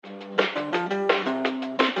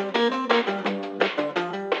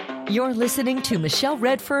You're listening to Michelle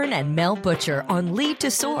Redfern and Mel Butcher on Lead to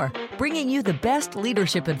Soar, bringing you the best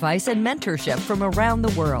leadership advice and mentorship from around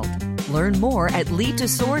the world. Learn more at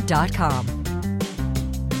leadtosoar.com.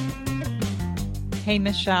 Hey,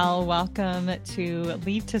 Michelle, welcome to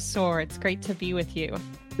Lead to Soar. It's great to be with you.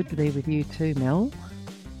 Good to be with you too, Mel.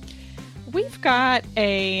 We've got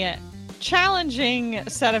a challenging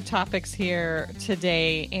set of topics here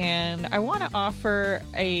today, and I want to offer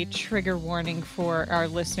a trigger warning for our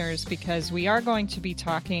listeners because we are going to be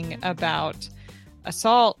talking about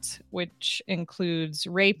assault, which includes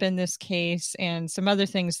rape in this case, and some other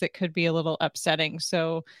things that could be a little upsetting.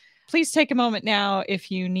 So please take a moment now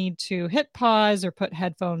if you need to hit pause or put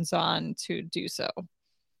headphones on to do so.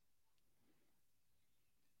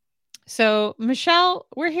 So, Michelle,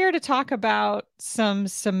 we're here to talk about some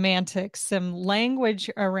semantics, some language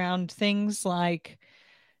around things like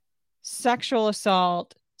sexual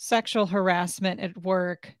assault, sexual harassment at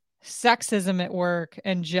work, sexism at work,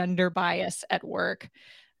 and gender bias at work.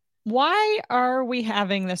 Why are we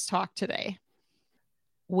having this talk today?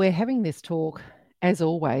 We're having this talk, as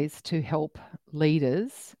always, to help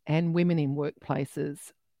leaders and women in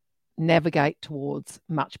workplaces navigate towards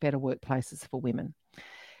much better workplaces for women.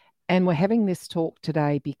 And we're having this talk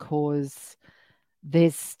today because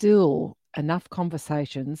there's still enough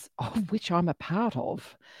conversations, of which I'm a part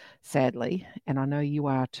of, sadly, and I know you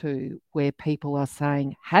are too, where people are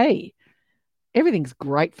saying, hey, everything's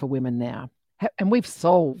great for women now, and we've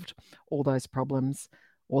solved all those problems,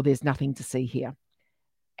 or there's nothing to see here.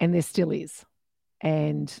 And there still is.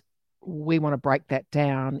 And we want to break that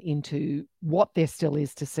down into what there still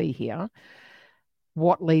is to see here,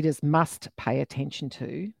 what leaders must pay attention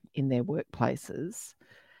to in their workplaces,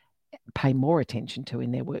 pay more attention to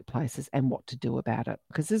in their workplaces, and what to do about it.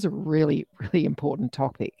 Because this is a really, really important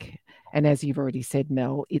topic. And as you've already said,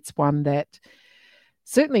 Mel, it's one that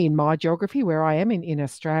certainly in my geography, where I am in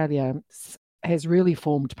Australia, has really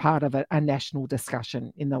formed part of a national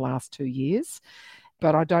discussion in the last 2 years.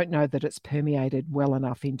 But I don't know that it's permeated well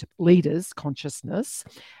enough into leaders' consciousness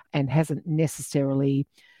and hasn't necessarily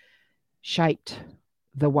shaped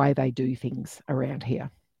the way they do things around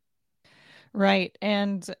here. Right.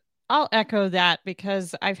 And I'll echo that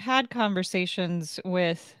because I've had conversations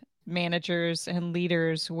with managers and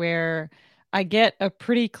leaders where I get a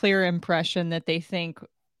pretty clear impression that they think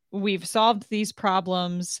we've solved these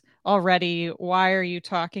problems already. Why are you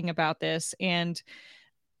talking about this? And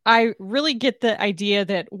I really get the idea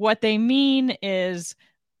that what they mean is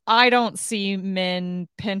I don't see men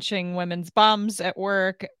pinching women's bums at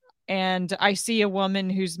work, and I see a woman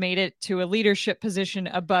who's made it to a leadership position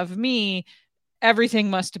above me. Everything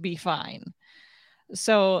must be fine.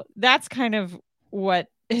 So that's kind of what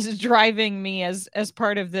is driving me as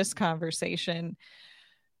part of this conversation.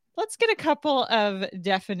 Let's get a couple of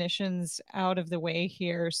definitions out of the way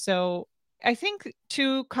here. So I think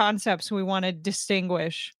two concepts we want to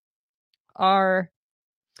distinguish are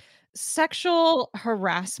sexual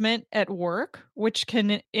harassment at work, which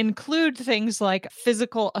can include things like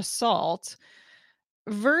physical assault,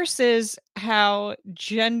 versus how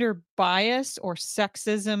gender bias or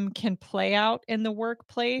sexism can play out in the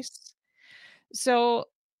workplace. So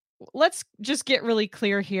let's just get really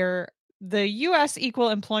clear here. The U.S. Equal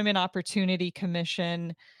Employment Opportunity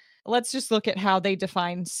Commission, let's just look at how they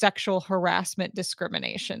define sexual harassment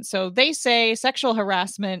discrimination. So they say sexual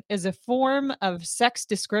harassment is a form of sex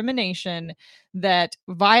discrimination that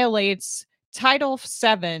violates Title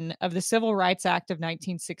VII of the Civil Rights Act of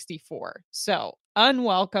 1964. So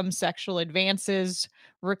unwelcome sexual advances,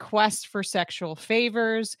 requests for sexual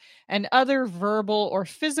favors, and other verbal or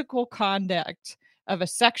physical conduct of a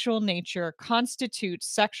sexual nature constitutes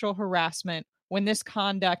sexual harassment when this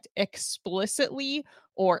conduct explicitly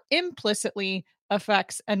or implicitly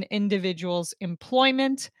affects an individual's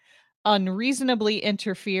employment, unreasonably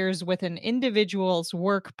interferes with an individual's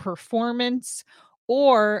work performance,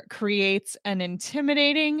 or creates an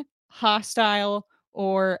intimidating, hostile,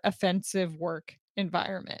 or offensive work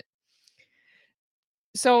environment.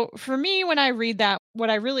 So for me, when I read that, what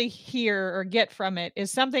I really hear or get from it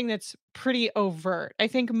is something that's pretty overt. I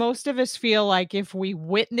think most of us feel like if we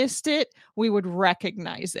witnessed it, we would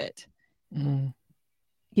recognize it. Mm.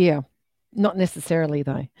 Yeah, not necessarily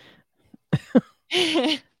though.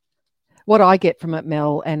 What I get from it,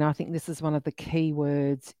 Mel, and I think this is one of the key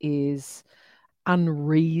words, is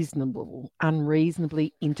unreasonably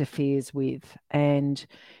interferes with, and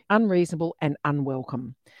unreasonable and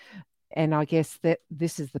unwelcome. And I guess that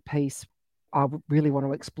this is the piece I really want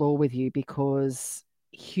to explore with you, because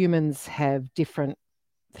humans have different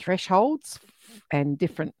thresholds and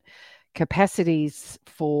different capacities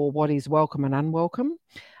for what is welcome and unwelcome,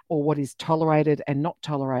 or what is tolerated and not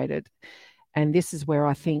tolerated. And this is where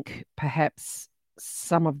I think perhaps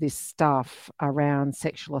some of this stuff around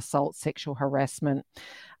sexual assault, sexual harassment,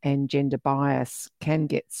 and gender bias can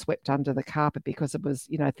get swept under the carpet because it was,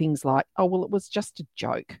 things like, oh, well, it was just a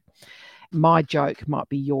joke. My joke might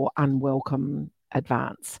be your unwelcome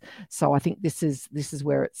advance. So I think this is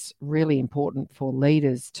where it's really important for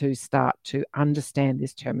leaders to start to understand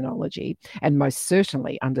this terminology, and most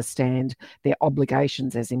certainly understand their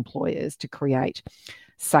obligations as employers to create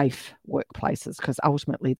safe workplaces, because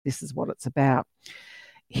ultimately this is what it's about.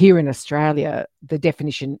 Here in Australia, the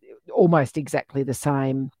definition almost exactly the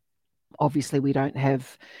same. Obviously, we don't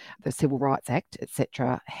have the Civil Rights Act,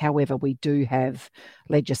 etc. However, we do have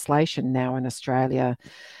legislation now in Australia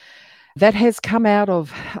that has come out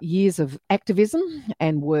of years of activism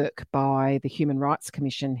and work by the Human Rights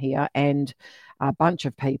Commission here and a bunch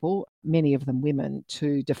of people, many of them women,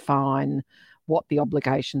 to define what the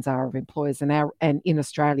obligations are of employers. And in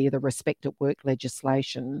Australia, the Respect at Work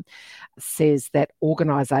legislation says that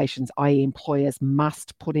organisations, i.e. employers,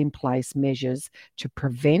 must put in place measures to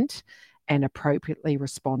prevent and appropriately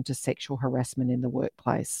respond to sexual harassment in the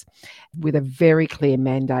workplace, with a very clear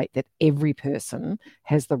mandate that every person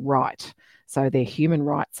has the right. So their human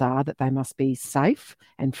rights are that they must be safe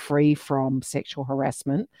and free from sexual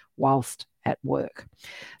harassment whilst at work.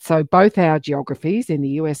 So both our geographies in the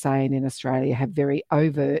USA and in Australia have very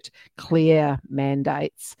overt, clear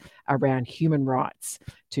mandates around human rights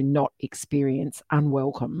to not experience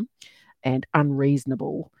unwelcome and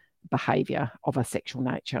unreasonable behaviour of a sexual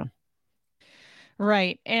nature.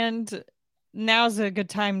 Right. And now's a good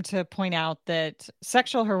time to point out that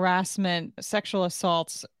sexual harassment, sexual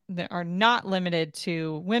assaults that are not limited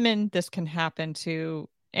to women. This can happen to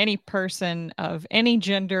any person of any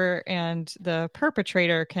gender, and the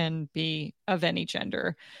perpetrator can be of any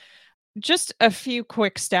gender. Just a few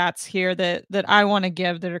quick stats here that I want to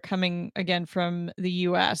give that are coming again from the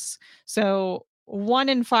US. So 1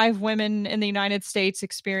 in 5 women in the United States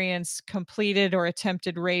experience completed or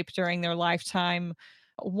attempted rape during their lifetime.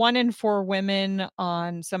 1 in 4 women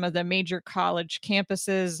on some of the major college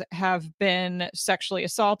campuses have been sexually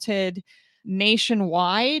assaulted.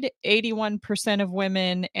 Nationwide, 81% of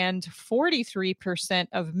women and 43%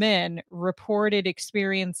 of men reported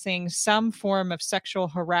experiencing some form of sexual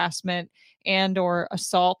harassment and or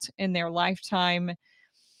assault in their lifetime.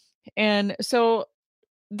 And so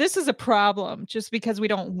this is a problem. Just because we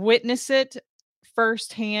don't witness it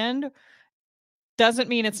firsthand doesn't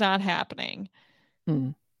mean it's not happening.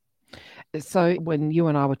 So when you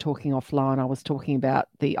and I were talking offline, I was talking about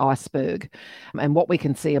the iceberg and what we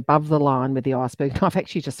can see above the line with the iceberg. I've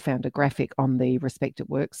actually just found a graphic on the Respect at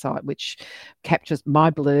Work site which captures my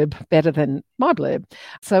blurb better than my blurb.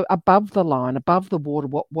 So above the line, above the water,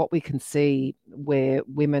 what we can see where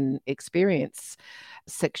women experience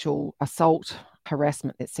sexual assault,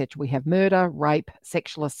 harassment, etc. We have murder, rape,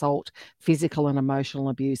 sexual assault, physical and emotional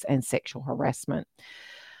abuse, and sexual harassment.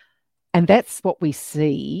 And that's what we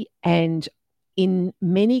see. And in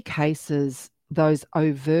many cases, those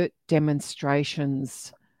overt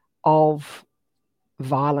demonstrations of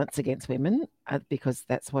violence against women, because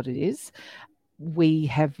that's what it is, we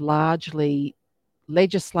have largely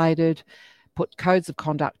legislated, put codes of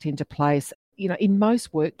conduct into place. In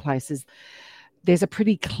most workplaces, there's a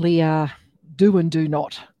pretty clear do and do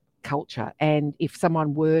not culture. And if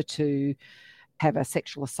someone were to have a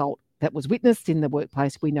sexual assault that was witnessed in the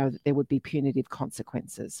workplace, we know that there would be punitive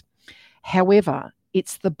consequences. However,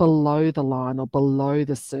 it's the below the line or below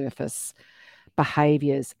the surface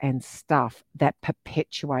behaviours and stuff that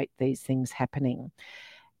perpetuate these things happening.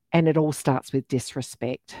 And it all starts with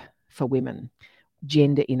disrespect for women,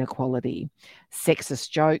 gender inequality, sexist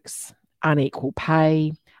jokes, unequal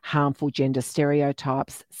pay, harmful gender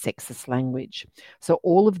stereotypes, sexist language. So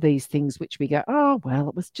all of these things which we go, oh, well,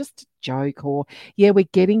 it was just a joke, or, yeah, we're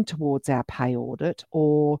getting towards our pay audit,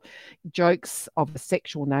 or jokes of a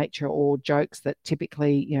sexual nature, or jokes that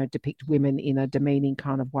typically, depict women in a demeaning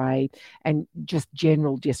kind of way, and just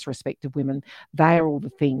general disrespect of women. They are all the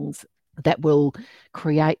things that will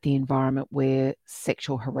create the environment where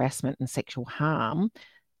sexual harassment and sexual harm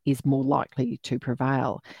is more likely to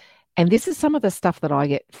prevail. And this is some of the stuff that I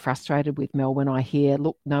get frustrated with, Mel, when I hear,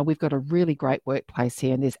 look, no, we've got a really great workplace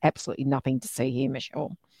here and there's absolutely nothing to see here,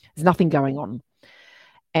 Michelle. There's nothing going on.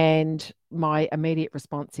 And my immediate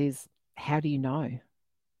response is, how do you know?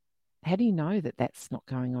 How do you know that that's not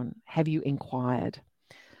going on? Have you inquired?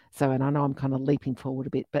 So, and I know I'm kind of leaping forward a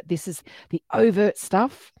bit, but this is the overt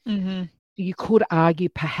stuff. Mm-hmm. You could argue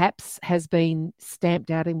perhaps has been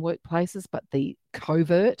stamped out in workplaces, but the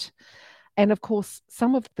covert, and of course,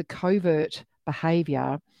 some of the covert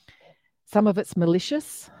behaviour Some of it's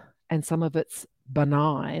malicious and some of it's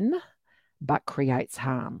benign, but creates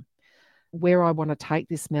harm. Where I want to take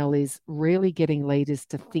this, Mel, is really getting leaders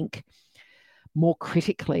to think more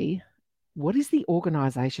critically, what is the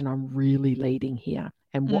organisation I'm really leading here?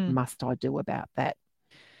 And what must I do about that?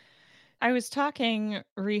 I was talking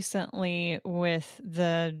recently with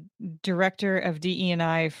the director of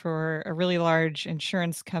DE&I for a really large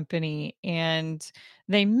insurance company, and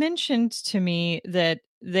they mentioned to me that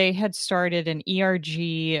they had started an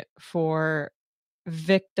ERG for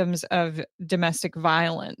victims of domestic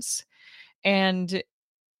violence. And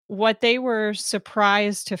what they were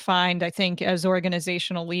surprised to find, I think, as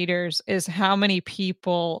organizational leaders, is how many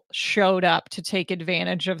people showed up to take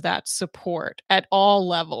advantage of that support at all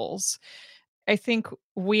levels. I think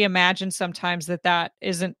we imagine sometimes that that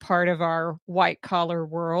isn't part of our white collar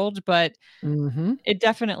world, but it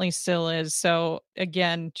definitely still is. So,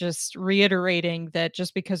 again, just reiterating that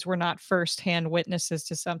just because we're not firsthand witnesses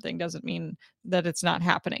to something doesn't mean that it's not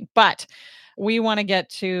happening. But we want to get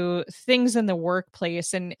to things in the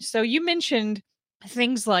workplace. And so you mentioned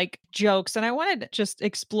things like jokes, and I wanted to just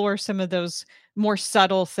explore some of those more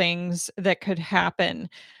subtle things that could happen.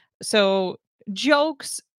 So,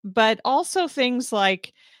 jokes, but also things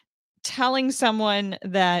like telling someone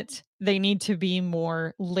that they need to be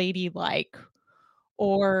more ladylike,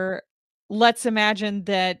 or let's imagine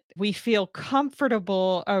that we feel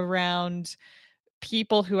comfortable around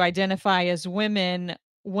people who identify as women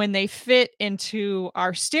when they fit into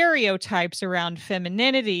our stereotypes around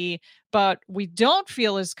femininity, but we don't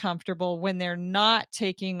feel as comfortable when they're not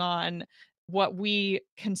taking on what we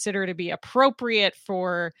consider to be appropriate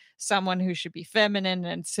for someone who should be feminine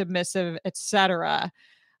and submissive, etc.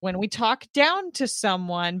 When we talk down to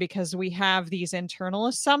someone because we have these internal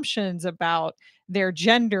assumptions about their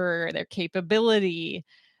gender, their capability,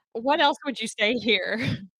 what else would you say here?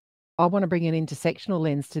 I want to bring an intersectional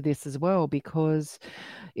lens to this as well, because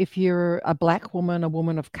if you're a Black woman, a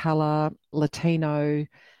woman of colour, Latino,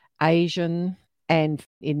 Asian, and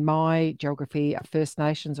in my geography, a First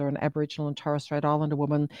Nations or an Aboriginal and Torres Strait Islander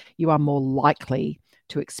woman, you are more likely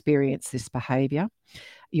to experience this behaviour.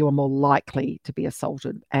 You are more likely to be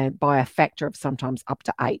assaulted, and by a factor of sometimes up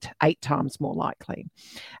to eight times more likely.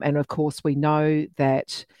 And of course, we know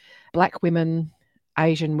that Black women,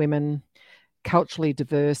 Asian women, culturally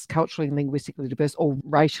diverse, culturally and linguistically diverse, or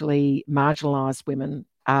racially marginalised women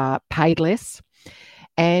are paid less.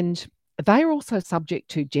 And they are also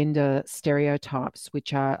subject to gender stereotypes,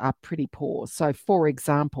 which are pretty poor. So, for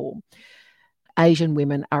example, Asian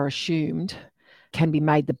women are assumed, can be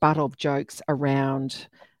made the butt of jokes around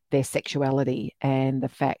their sexuality and the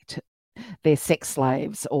fact they're sex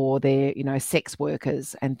slaves or they're, sex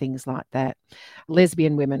workers and things like that.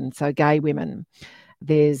 Lesbian women, so gay women,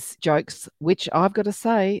 there's jokes which I've got to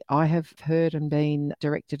say I have heard and been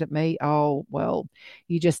directed at me. Oh, well,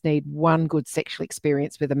 you just need one good sexual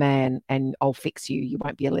experience with a man and I'll fix you. You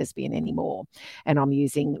won't be a lesbian anymore. And I'm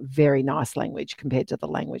using very nice language compared to the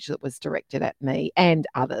language that was directed at me and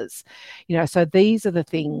others. So these are the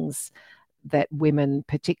things that women,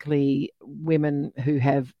 particularly women who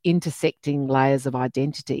have intersecting layers of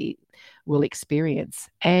identity, will experience.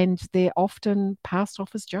 And they're often passed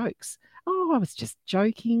off as jokes. Oh, I was just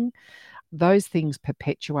joking. Those things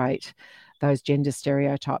perpetuate those gender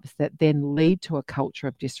stereotypes that then lead to a culture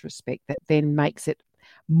of disrespect that then makes it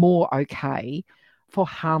more okay for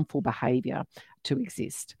harmful behaviour to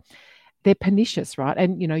exist. They're pernicious, right?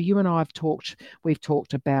 And, you and I we've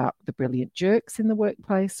talked about the brilliant jerks in the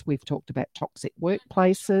workplace. We've talked about toxic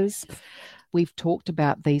workplaces. We've talked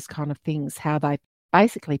about these kind of things, how they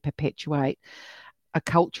basically perpetuate a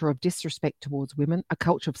culture of disrespect towards women, a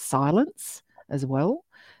culture of silence as well.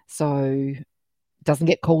 So it doesn't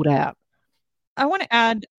get called out. I want to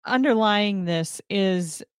add, underlying this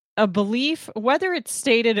is a belief, whether it's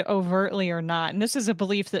stated overtly or not, and this is a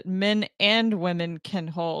belief that men and women can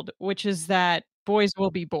hold, which is that boys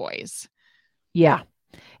will be boys. Yeah,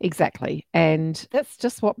 exactly. And that's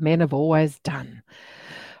just what men have always done.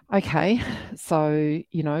 Okay, so,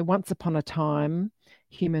 once upon a time,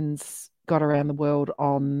 humans got around the world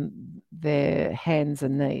on their hands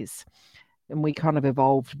and knees, and we kind of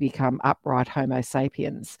evolved to become upright Homo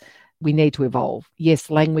sapiens. We need to evolve. Yes,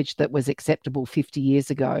 language that was acceptable 50 years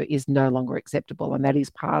ago is no longer acceptable, and that is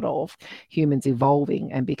part of humans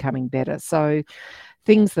evolving and becoming better. So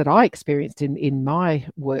things that I experienced in my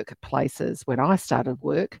workplaces when I started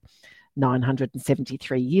work,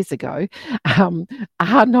 973 years ago,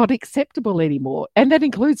 are not acceptable anymore. And that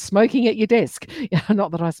includes smoking at your desk.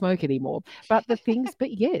 Not that I smoke anymore, but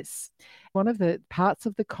yes. One of the parts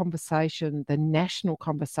of the conversation, the national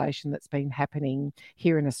conversation that's been happening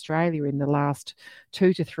here in Australia in the last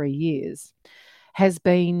 2 to 3 years has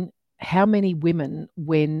been how many women,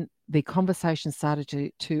 when the conversation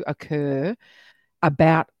started to occur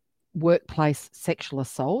about workplace sexual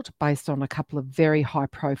assault based on a couple of very high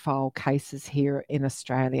profile cases here in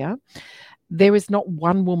Australia, there is not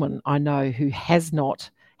one woman I know who has not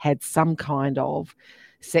had some kind of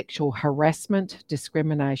sexual harassment,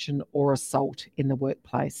 discrimination, or assault in the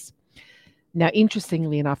workplace. Now,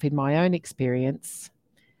 interestingly enough, in my own experience,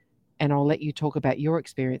 and I'll let you talk about your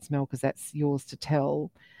experience, Mel, because that's yours to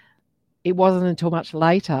tell, it wasn't until much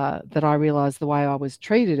later that I realised the way I was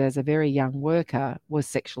treated as a very young worker was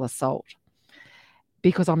sexual assault.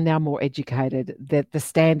 Because I'm now more educated, that the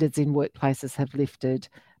standards in workplaces have lifted,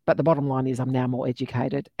 but the bottom line is I'm now more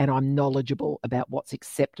educated and I'm knowledgeable about what's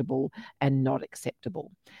acceptable and not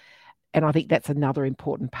acceptable. And I think that's another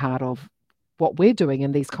important part of what we're doing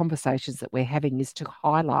in these conversations that we're having, is to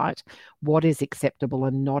highlight what is acceptable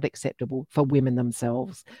and not acceptable for women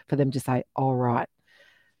themselves, for them to say, all right,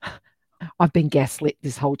 I've been gaslit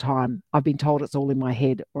this whole time. I've been told it's all in my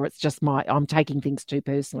head, or it's just I'm taking things too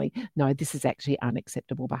personally. No, this is actually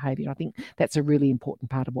unacceptable behaviour. I think that's a really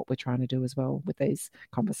important part of what we're trying to do as well with these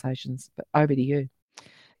conversations. But over to you.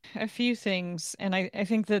 A few things, and I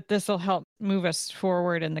think that this will help move us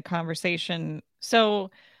forward in the conversation.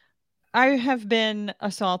 So I have been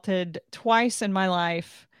assaulted twice in my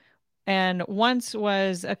life, and once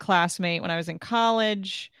was a classmate when I was in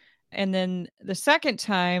college. And then the second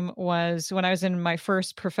time was when I was in my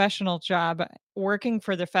first professional job working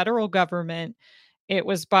for the federal government. It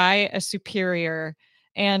was by a superior.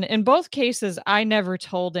 And in both cases, I never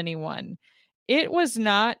told anyone. It was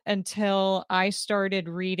not until I started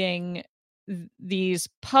reading these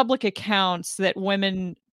public accounts that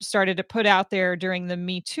women started to put out there during the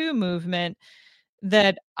Me Too movement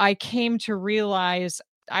that I came to realize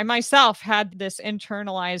I myself had this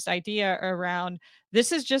internalized idea around,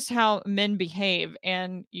 this is just how men behave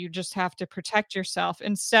and you just have to protect yourself,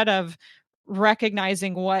 instead of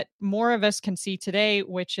recognizing what more of us can see today,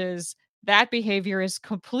 which is that behavior is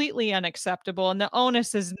completely unacceptable and the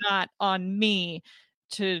onus is not on me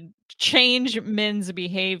to change men's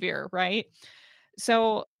behavior, right?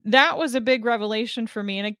 So that was a big revelation for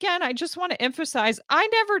me. And again, I just want to emphasize, I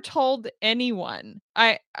never told anyone.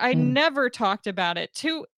 I never talked about it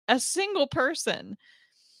to a single person.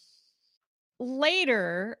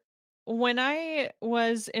 Later, when I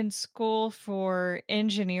was in school for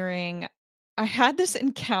engineering, I had this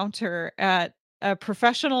encounter at a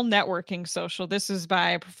professional networking social. This is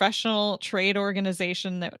by a professional trade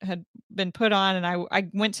organization that had been put on, and I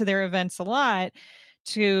went to their events a lot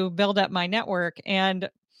to build up my network. And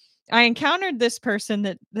I encountered this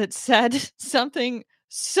person that said something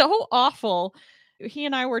so awful. He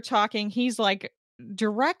and I were talking. He's like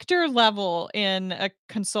director level in a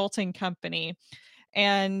consulting company.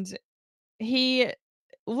 And he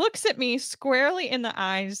looks at me squarely in the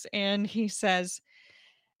eyes and he says,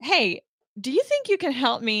 "Hey, do you think you can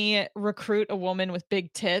help me recruit a woman with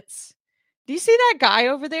big tits? Do you see that guy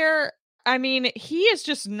over there? I mean, he is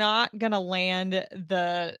just not going to land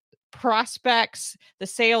the prospects, the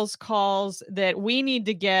sales calls that we need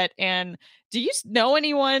to get. And do you know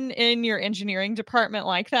anyone in your engineering department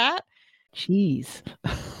like that?" Jeez.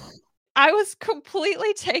 I was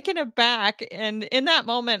completely taken aback. And in that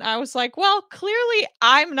moment, I was like, well, clearly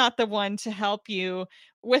I'm not the one to help you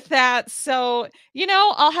with that. So,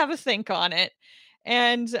 I'll have a think on it.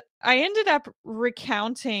 And I ended up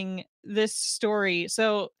recounting this story.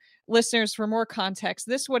 So, listeners, for more context,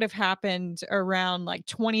 this would have happened around like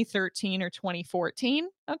 2013 or 2014.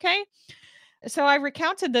 Okay. So I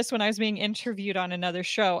recounted this when I was being interviewed on another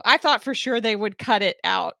show. I thought for sure they would cut it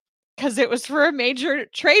out because it was for a major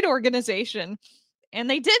trade organization, and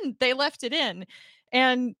they didn't. They left it in.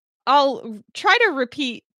 And I'll try to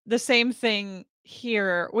repeat the same thing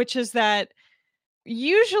here, which is that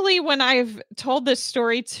usually when I've told this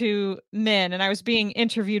story to men, and I was being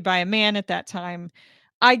interviewed by a man at that time,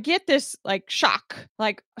 I get this like shock,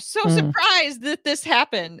 like so surprised that this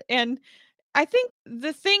happened. And I think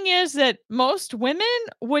the thing is that most women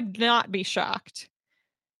would not be shocked.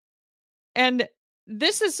 And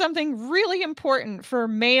this is something really important for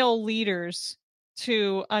male leaders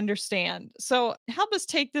to understand. So help us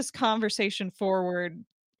take this conversation forward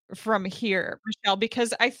from here, Michelle,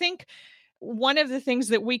 because I think one of the things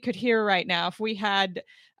that we could hear right now, if we had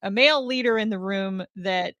a male leader in the room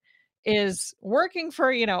that is working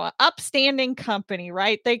for, an upstanding company,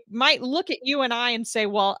 right? They might look at you and I and say,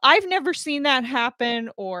 well, I've never seen that happen,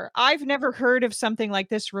 or I've never heard of something like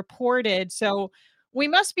this reported. So we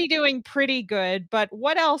must be doing pretty good. But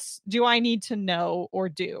what else do I need to know or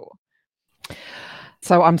do?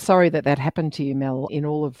 So I'm sorry that that happened to you, Mel, in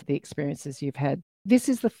all of the experiences you've had. This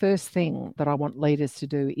is the first thing that I want leaders to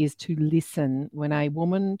do, is to listen. When a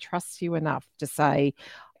woman trusts you enough to say,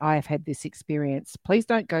 I have had this experience, please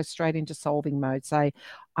don't go straight into solving mode. Say,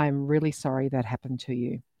 I'm really sorry that happened to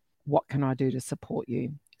you. What can I do to support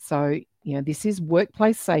you? So, this is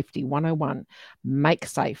workplace safety 101. Make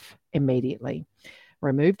safe immediately.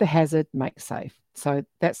 Remove the hazard, make safe. So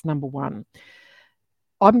that's number one.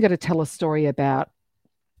 I'm going to tell a story about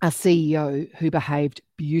a CEO who behaved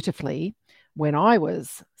beautifully when I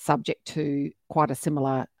was subject to quite a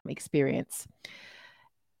similar experience.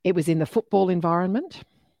 It was in the football environment.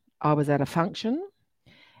 I was at a function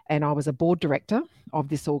and I was a board director of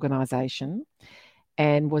this organisation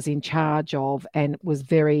and was in charge of and was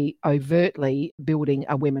very overtly building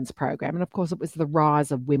a women's program. And of course, it was the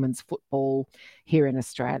rise of women's football here in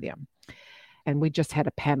Australia. And we just had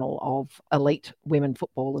a panel of elite women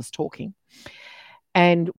footballers talking.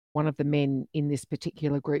 And one of the men in this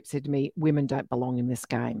particular group said to me, women don't belong in this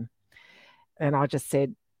game. And I just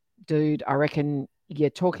said, dude, I reckon you're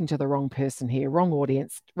talking to the wrong person here, wrong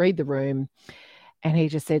audience, read the room. And he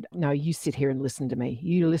just said, no, you sit here and listen to me.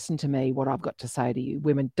 You listen to me, what I've got to say to you.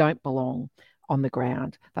 Women don't belong on the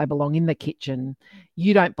ground. They belong in the kitchen.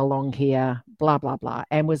 You don't belong here, blah, blah, blah.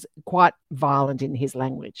 And was quite violent in his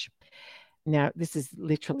language. Now, this is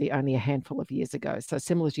literally only a handful of years ago. So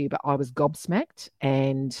similar to you, but I was gobsmacked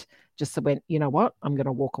and just went, you know what, I'm going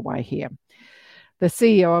to walk away here. The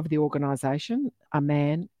CEO of the organisation, a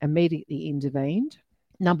man, immediately intervened.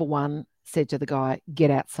 Number one, said to the guy, get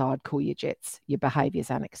outside, cool your jets. Your behaviour is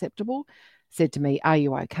unacceptable. Said to me, are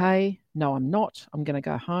you okay? No, I'm not. I'm going to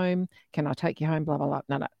go home. Can I take you home? Blah, blah,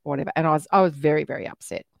 blah. No, whatever. And I was very, very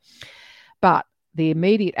upset. But the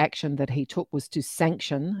immediate action that he took was to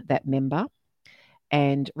sanction that member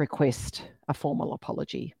and request a formal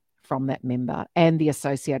apology from that member and the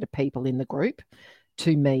associated people in the group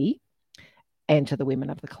to me and to the women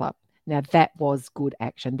of the club. Now, that was good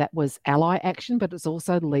action. That was ally action, but it's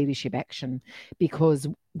also leadership action, because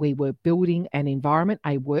we were building an environment,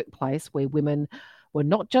 a workplace where women were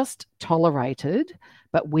not just tolerated,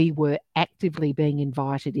 but we were actively being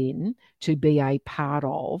invited in to be a part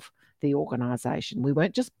of the organisation. We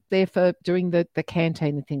weren't just there for doing the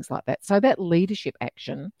canteen and things like that. So that leadership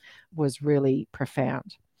action was really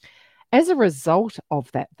profound. As a result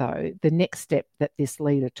of that, though, the next step that this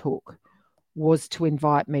leader took was to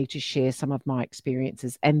invite me to share some of my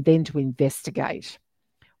experiences and then to investigate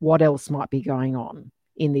what else might be going on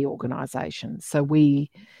in the organisation. So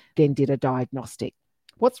we then did a diagnostic.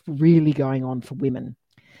 What's really going on for women,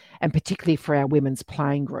 and particularly for our women's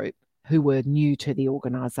playing group who were new to the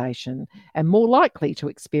organisation and more likely to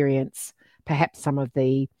experience perhaps some of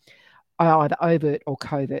the either overt or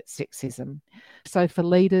covert sexism. So for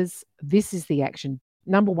leaders, this is the action.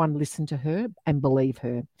 Number one, listen to her and believe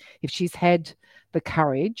her. If she's had the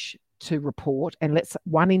courage to report, and let's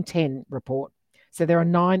 1 in 10 report. So there are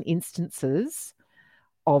 9 instances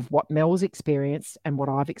of what Mel's experienced and what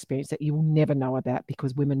I've experienced that you will never know about,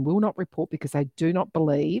 because women will not report because they do not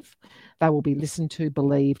believe. They will be listened to,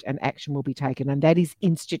 believed, and action will be taken. And that is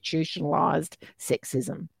institutionalized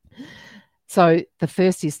sexism. So the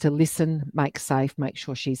first is to listen, make safe, make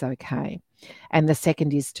sure she's okay. And the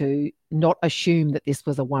second is to not assume that this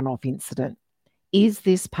was a one-off incident. Is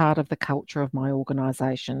this part of the culture of my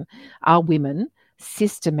organisation? Are women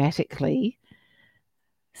systematically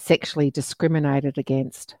sexually discriminated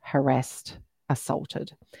against, harassed,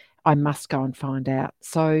 assaulted? I must go and find out.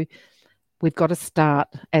 So we've got to start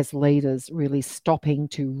as leaders really stopping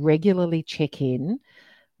to regularly check in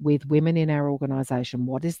with women in our organisation.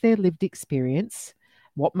 What is their lived experience?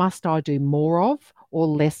 What must I do more of or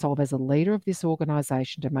less of as a leader of this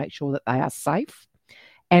organisation to make sure that they are safe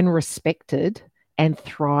and respected and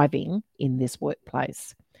thriving in this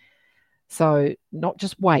workplace? So not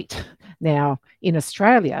just wait. Now, in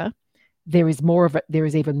Australia, there is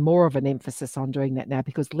even more of an emphasis on doing that now,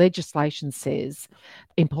 because legislation says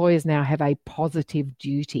employers now have a positive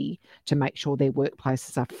duty to make sure their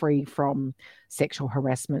workplaces are free from sexual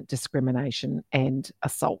harassment, discrimination, and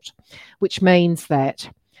assault, which means that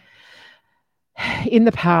in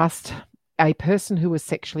the past, a person who was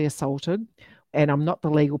sexually assaulted, and I'm not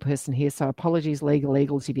the legal person here, so apologies,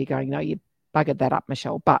 legals, if you're going, no, you buggered that up,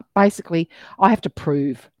 Michelle. But basically, I have to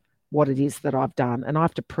prove what it is that I've done, and I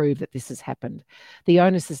have to prove that this has happened. The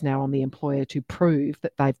onus is now on the employer to prove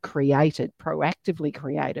that they've proactively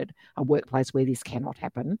created a workplace where this cannot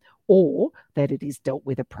happen, or that it is dealt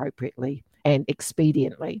with appropriately and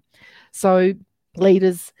expediently. So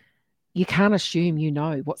leaders, you can't assume you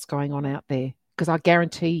know what's going on out there, because I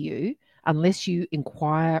guarantee you, unless you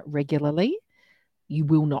inquire regularly, you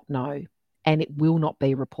will not know, and it will not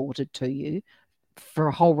be reported to you for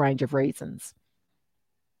a whole range of reasons.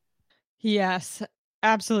 Yes,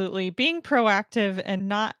 absolutely. Being proactive and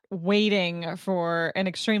not waiting for an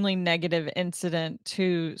extremely negative incident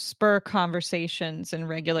to spur conversations and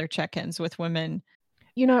regular check ins with women.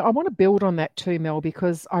 You know, I want to build on that too, Mel,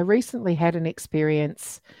 because I recently had an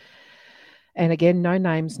experience, and again, no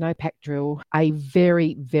names, no pack drill, a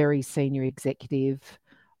very, very senior executive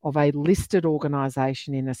of a listed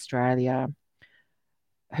organisation in Australia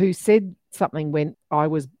who said something when I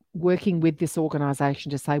was working with this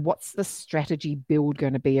organisation to say, what's the strategy build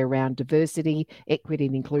going to be around diversity, equity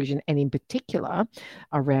and inclusion, and in particular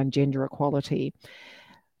around gender equality?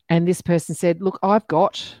 And this person said, look, I've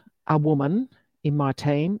got a woman in my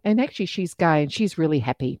team, and actually she's gay and she's really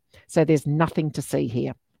happy. So there's nothing to see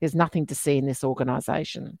here. There's nothing to see in this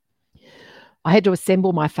organisation. I had to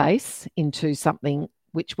assemble my face into something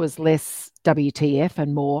which was less WTF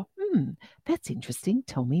and more, that's interesting,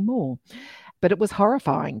 tell me more. But it was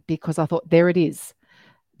horrifying, because I thought, there it is.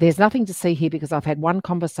 There's nothing to see here, because I've had one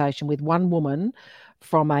conversation with one woman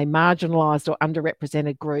from a marginalised or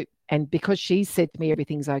underrepresented group, and because she said to me,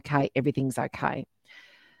 everything's okay, everything's okay.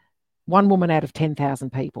 One woman out of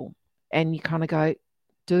 10,000 people. And you kind of go,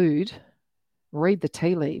 dude, read the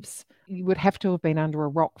tea leaves. You would have to have been under a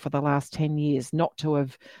rock for the last 10 years not to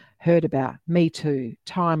have heard about Me Too,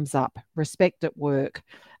 Time's Up, Respect at Work,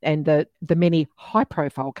 and the many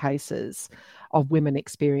high-profile cases of women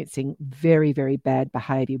experiencing very, very bad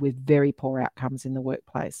behaviour with very poor outcomes in the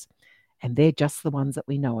workplace. And they're just the ones that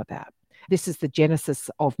we know about. This is the genesis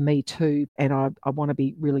of Me Too, and I want to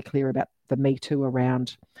be really clear about the Me Too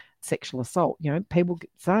around sexual assault. You know, people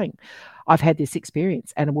saying, I've had this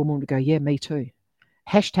experience, and a woman would go, yeah, me too.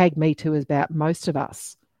 Hashtag Me Too is about most of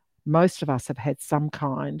us. Most of us have had some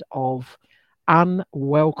kind of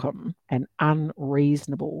unwelcome and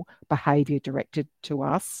unreasonable behaviour directed to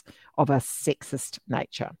us of a sexist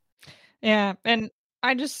nature. Yeah, and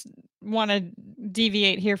I just want to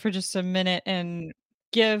deviate here for just a minute and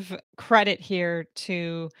give credit here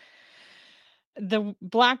to the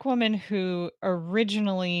Black woman who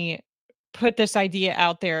originally put this idea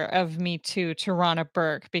out there of Me Too, Tarana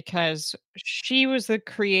Burke, because she was the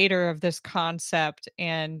creator of this concept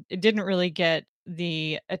and it didn't really get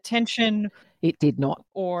the attention. It did not.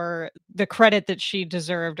 Or the credit that she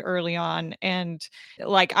deserved early on. And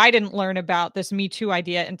like, I didn't learn about this Me Too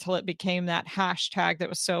idea until it became that hashtag that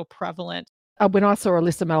was so prevalent. When I saw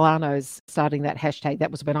Alyssa Milano's starting that hashtag,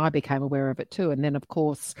 that was when I became aware of it too. And then, of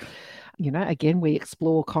course, you know, again, we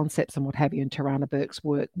explore concepts and what have you in Tarana Burke's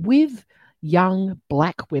work with young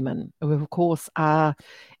Black women who, of course, are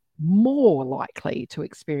more likely to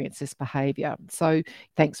experience this behaviour. So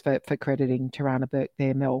thanks for crediting Tarana Burke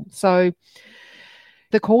there, Mel. So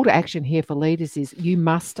the call to action here for leaders is you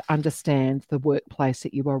must understand the workplace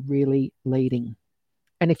that you are really leading.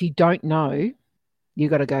 And if you don't know,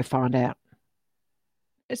 you've got to go find out.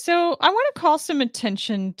 So I want to call some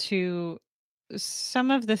attention to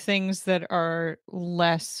some of the things that are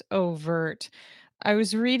less overt. I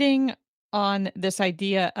was reading on this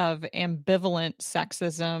idea of ambivalent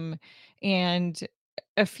sexism, and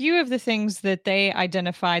a few of the things that they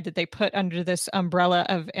identified that they put under this umbrella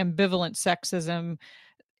of ambivalent sexism,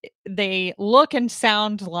 they look and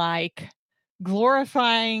sound like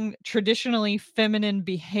glorifying traditionally feminine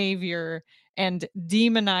behavior and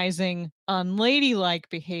demonizing unladylike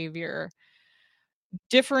behavior,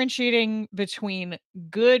 differentiating between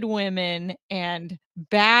good women and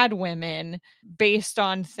bad women based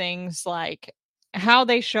on things like how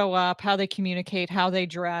they show up, how they communicate, how they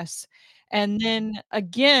dress. And then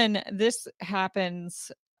again, this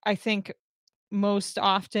happens, I think, most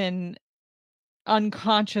often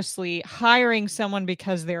unconsciously, hiring someone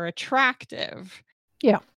because they're attractive.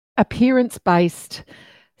 Yeah. Appearance-based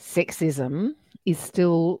sexism is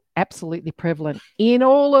still absolutely prevalent in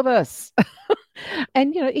all of us.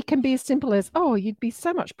 And, you know, it can be as simple as, oh, you'd be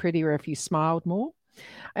so much prettier if you smiled more.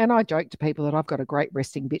 And I joke to people that I've got a great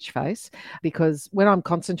resting bitch face, because when I'm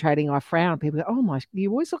concentrating, I frown. People go, oh my, you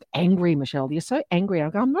always look angry, Michelle. You're so angry. I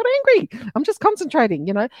go, I'm not angry. I'm just concentrating,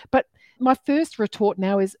 you know. But my first retort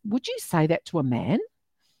now is, would you say that to a man?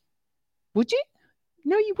 Would you?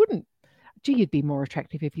 No, you wouldn't. Gee, you'd be more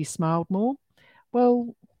attractive if you smiled more.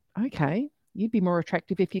 Well, okay. You'd be more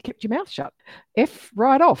attractive if you kept your mouth shut. F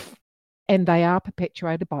right off. And they are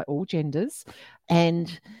perpetuated by all genders.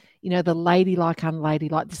 And, the ladylike,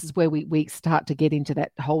 unladylike, this is where we start to get into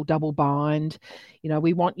that whole double bind.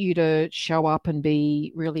 We want you to show up and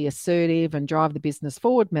be really assertive and drive the business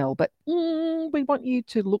forward, Mel, but we want you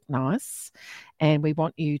to look nice and we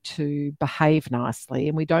want you to behave nicely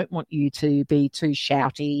and we don't want you to be too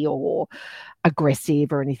shouty or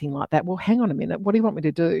aggressive or anything like that. Well, hang on a minute. What do you want me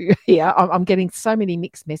to do here? I'm getting so many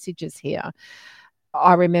mixed messages here.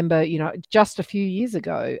 I remember, just a few years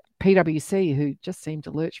ago, PwC, who just seemed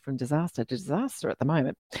to lurch from disaster to disaster at the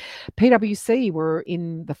moment, PwC were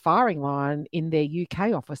in the firing line in their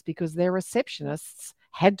UK office because their receptionists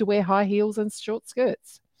had to wear high heels and short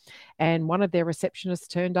skirts. And one of their receptionists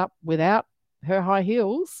turned up without her high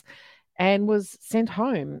heels and was sent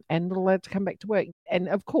home and not allowed to come back to work. And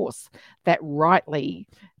of course, that rightly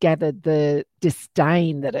gathered the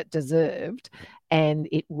disdain that it deserved. And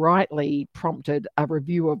it rightly prompted a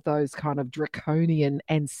review of those kind of draconian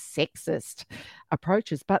and sexist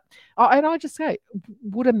approaches. But, and I just say,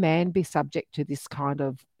 would a man be subject to this kind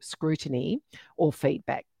of scrutiny or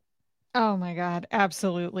feedback? Oh my God,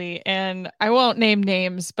 absolutely. And I won't name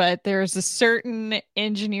names, but there's a certain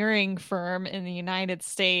engineering firm in the United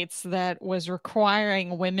States that was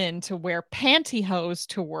requiring women to wear pantyhose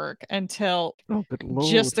to work until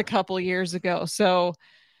just a couple years ago. So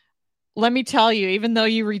let me tell you, even though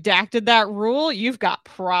you redacted that rule, you've got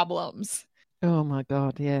problems. Oh my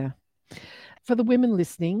God, yeah. For the women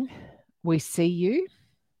listening, we see you,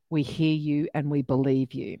 we hear you, and we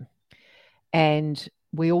believe you. And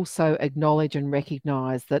we also acknowledge and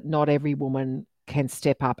recognize that not every woman can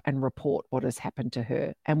step up and report what has happened to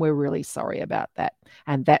her. And we're really sorry about that.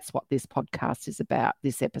 And that's what this podcast is about,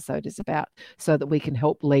 this episode is about, so that we can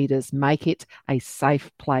help leaders make it a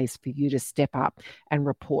safe place for you to step up and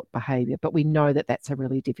report behaviour. But we know that that's a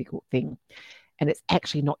really difficult thing. And it's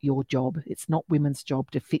actually not your job. It's not women's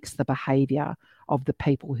job to fix the behaviour of the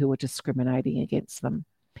people who are discriminating against them.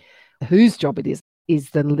 Whose job it is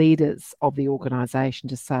the leaders of the organisation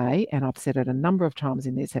to say, and I've said it a number of times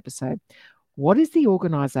in this episode, what is the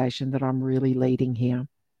organisation that I'm really leading here?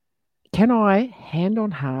 Can I, hand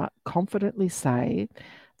on heart, confidently say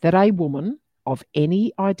that a woman of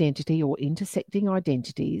any identity or intersecting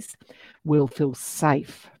identities will feel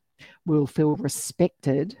safe, will feel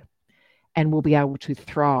respected, and will be able to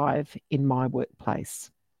thrive in my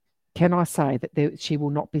workplace? Can I say that she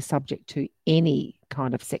will not be subject to any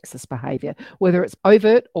kind of sexist behaviour, whether it's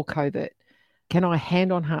overt or covert? Can I,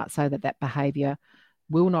 hand on heart, say that behaviour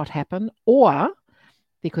will not happen, or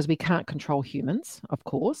because we can't control humans, of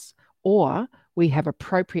course, or we have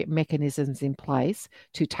appropriate mechanisms in place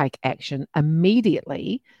to take action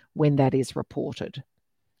immediately when that is reported?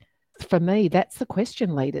 For me, that's the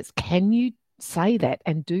question, leaders. Can you say that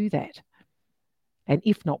and do that? And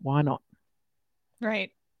if not, why not?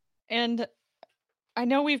 Right. And I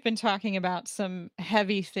know we've been talking about some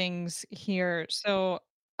heavy things here. So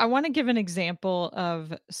I want to give an example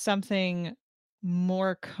of something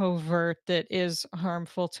more covert that is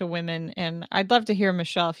harmful to women. And I'd love to hear,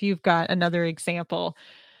 Michelle, if you've got another example.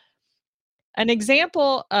 An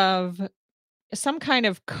example of some kind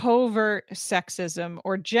of covert sexism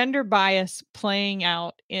or gender bias playing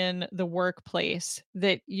out in the workplace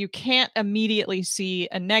that you can't immediately see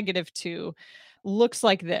a negative to looks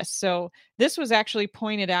like this. So this was actually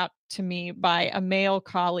pointed out to me by a male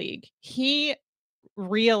colleague. He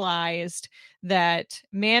realized that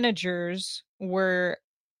managers were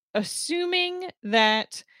assuming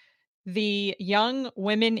that the young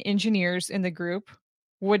women engineers in the group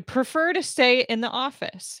would prefer to stay in the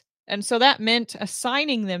office. And so that meant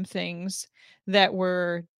assigning them things that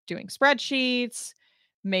were doing spreadsheets,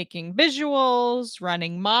 making visuals,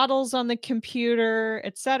 running models on the computer,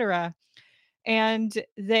 etc. And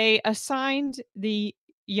they assigned the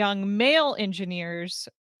young male engineers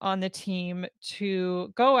on the team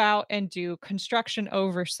to go out and do construction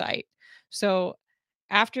oversight. So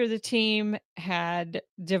after the team had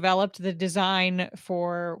developed the design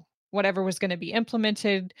for whatever was going to be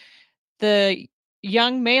implemented, the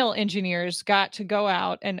young male engineers got to go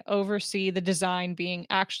out and oversee the design being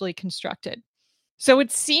actually constructed. So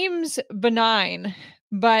it seems benign,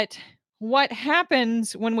 but what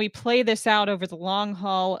happens when we play this out over the long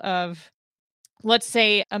haul of, let's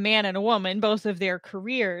say, a man and a woman, both of their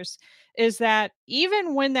careers, is that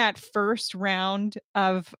even when that first round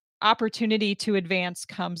of opportunity to advance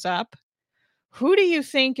comes up, who do you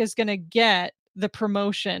think is going to get the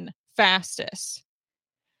promotion fastest?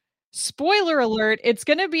 Spoiler alert, it's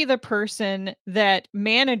going to be the person that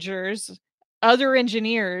managers, other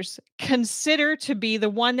engineers consider to be the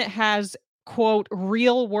one that has quote,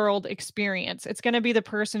 real world experience. It's going to be the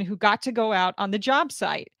person who got to go out on the job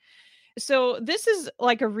site. So this is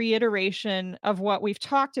like a reiteration of what we've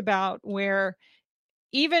talked about, where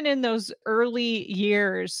even in those early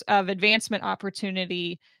years of advancement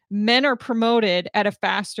opportunity, men are promoted at a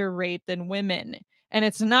faster rate than women. And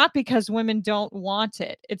it's not because women don't want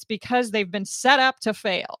it. It's because they've been set up to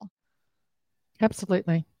fail.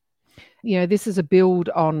 Absolutely. This is a build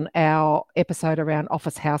on our episode around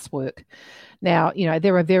office housework. Now,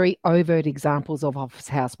 there are very overt examples of office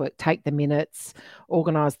housework. Take the minutes,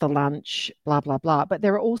 organise the lunch, blah, blah, blah. But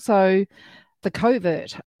there are also the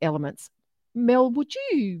covert elements. Mel, would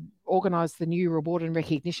you organise the new reward and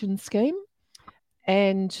recognition scheme?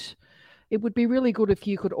 And it would be really good if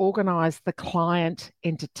you could organise the client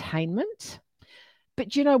entertainment.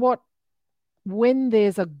 But you know what? When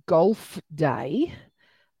there's a golf day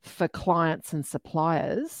for clients and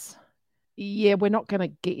suppliers, we're not going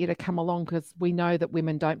to get you to come along because we know that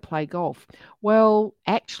women don't play golf. Well,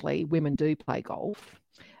 actually, women do play golf.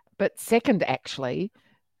 But second, actually,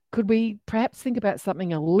 could we perhaps think about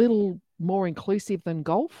something a little more inclusive than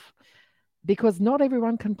golf? Because not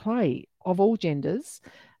everyone can play, of all genders.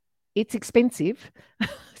 It's expensive,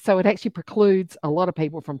 so it actually precludes a lot of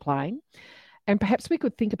people from playing. And perhaps we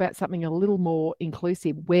could think about something a little more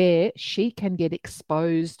inclusive where she can get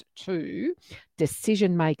exposed to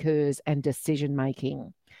decision makers and decision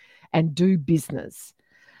making and do business.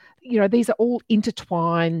 These are all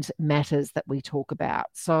intertwined matters that we talk about.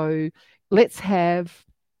 So let's have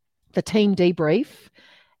the team debrief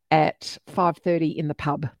at 5:30 in the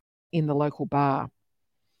pub in the local bar.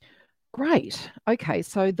 Great. Okay,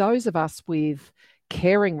 so those of us with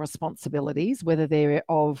caring responsibilities, whether they're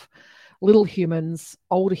of little humans,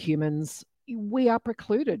 older humans, we are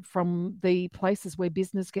precluded from the places where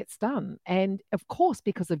business gets done. And of course,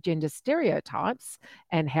 because of gender stereotypes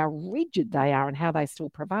and how rigid they are and how they still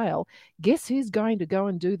prevail, guess who's going to go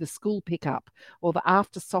and do the school pickup or the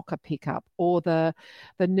after soccer pickup or the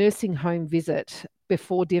nursing home visit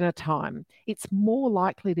before dinner time? It's more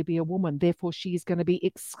likely to be a woman. Therefore, she is going to be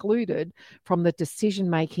excluded from the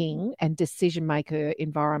decision-making and decision-maker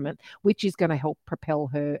environment, which is going to help propel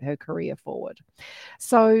her career forward.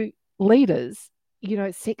 So leaders,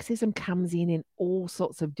 sexism comes in all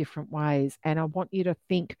sorts of different ways. And I want you to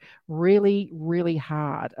think really, really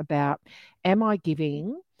hard about, I'm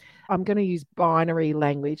going to use binary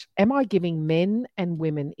language. Am I giving men and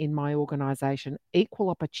women in my organization equal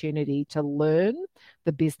opportunity to learn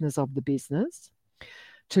the business of the business,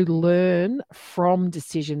 to learn from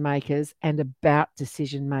decision makers and about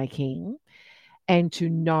decision making, and to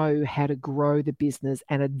know how to grow the business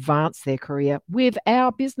and advance their career with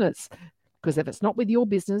our business? Because if it's not with your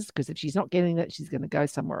business, because if she's not getting that, she's going to go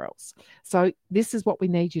somewhere else. So this is what we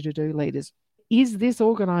need you to do, leaders. Is this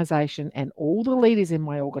organisation and all the leaders in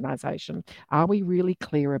my organisation, are we really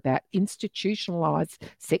clear about institutionalised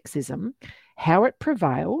sexism, how it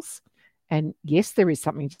prevails? And yes, there is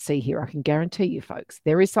something to see here. I can guarantee you, folks,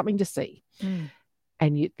 there is something to see.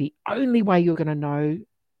 And the only way you're going to know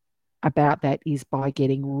about that is by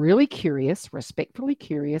getting really curious, respectfully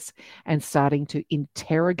curious, and starting to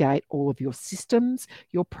interrogate all of your systems,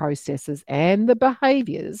 your processes, and the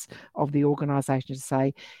behaviours of the organisation to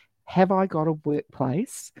say, have I got a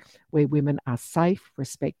workplace where women are safe,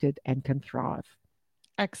 respected, and can thrive?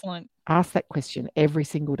 Excellent. Ask that question every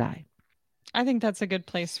single day. I think that's a good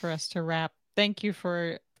place for us to wrap. Thank you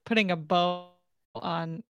for putting a bow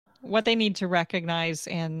on what they need to recognize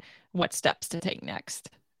and what steps to take next.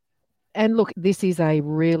 And look, this is a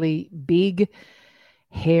really big,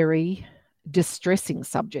 hairy, distressing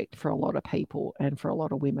subject for a lot of people and for a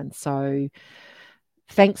lot of women. So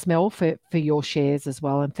thanks, Mel, for your shares as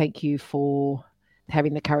well. And thank you for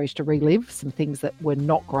having the courage to relive some things that were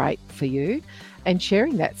not great for you and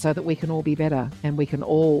sharing that so that we can all be better and we can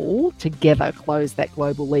all together close that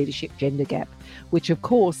global leadership gender gap, which of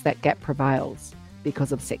course that gap prevails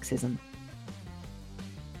because of sexism.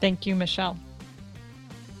 Thank you, Michelle.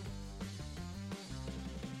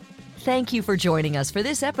 Thank you for joining us for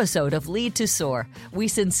this episode of Lead to Soar. We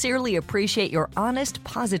sincerely appreciate your honest,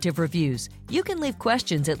 positive reviews. You can leave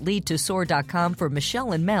questions at leadtosoar.com for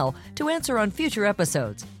Michelle and Mel to answer on future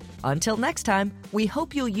episodes. Until next time, we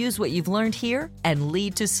hope you'll use what you've learned here and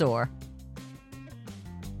lead to soar.